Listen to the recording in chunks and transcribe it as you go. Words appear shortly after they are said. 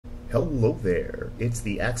Hello there, it's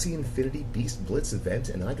the Axie Infinity Beast Blitz event,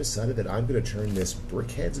 and I've decided that I'm going to turn this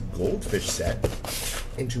Brickhead's Goldfish set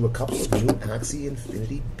into a couple of new Axie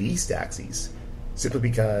Infinity Beast Axies. Simply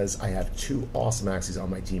because I have two awesome Axies on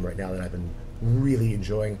my team right now that I've been really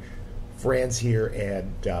enjoying. Franz here and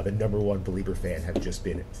the #1 Belieber fan have just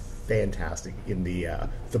been fantastic in the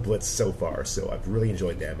Blitz so far, so I've really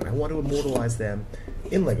enjoyed them, and I want to immortalize them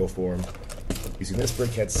in LEGO form using this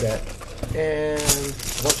Brickhead set and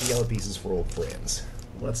a bunch of yellow pieces for old friends.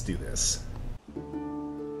 Let's do this.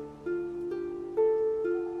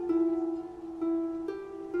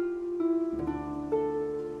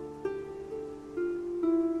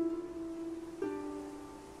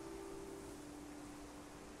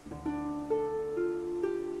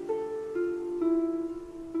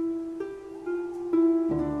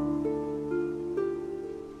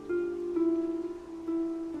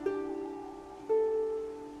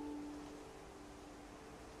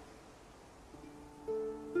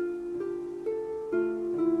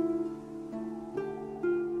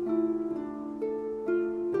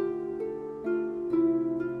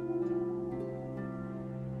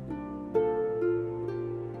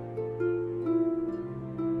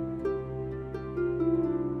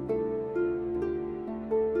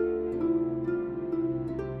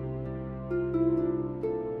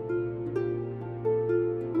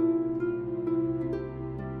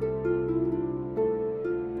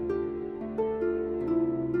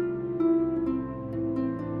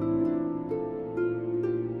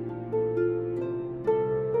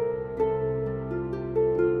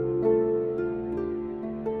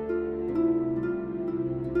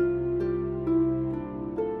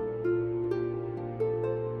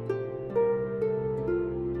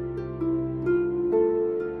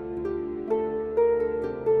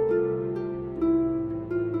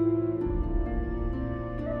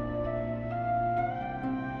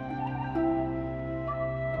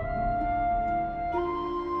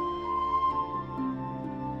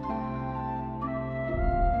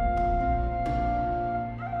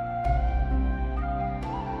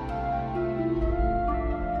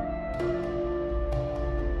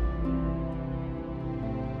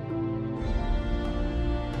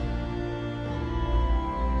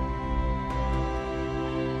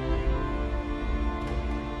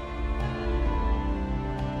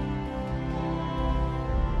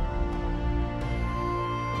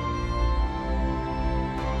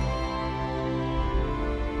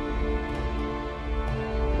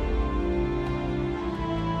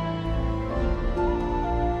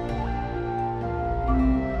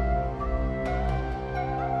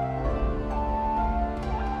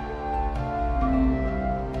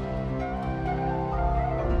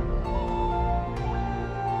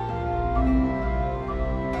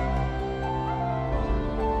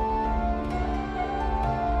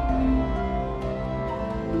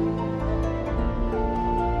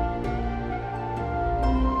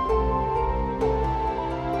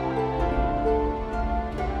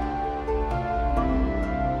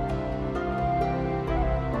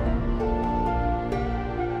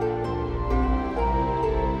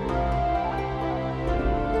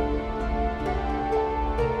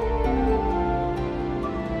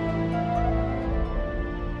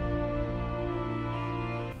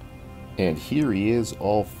 And here he is,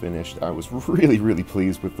 all finished. I was really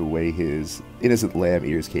pleased with the way his innocent lamb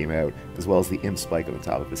ears came out, as well as the imp spike on the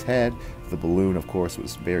top of his head. The balloon, of course,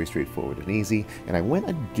 was very straightforward and easy, and I went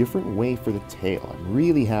a different way for the tail. I'm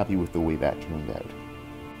really happy with the way that turned out.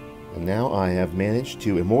 And now I have managed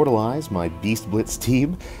to immortalize my Beast Blitz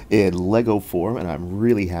team in LEGO form, and I'm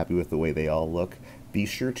really happy with the way they all look. Be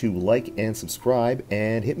sure to like and subscribe,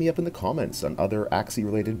 and hit me up in the comments on other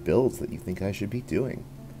Axie-related builds that you think I should be doing.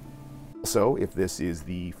 So, if this is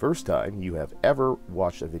the first time you have ever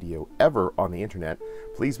watched a video ever on the internet,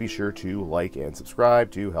 please be sure to like and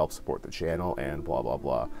subscribe to help support the channel and blah blah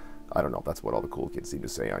blah. I don't know, that's what all the cool kids seem to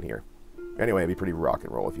say on here. Anyway, it'd be pretty rock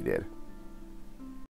and roll if you did.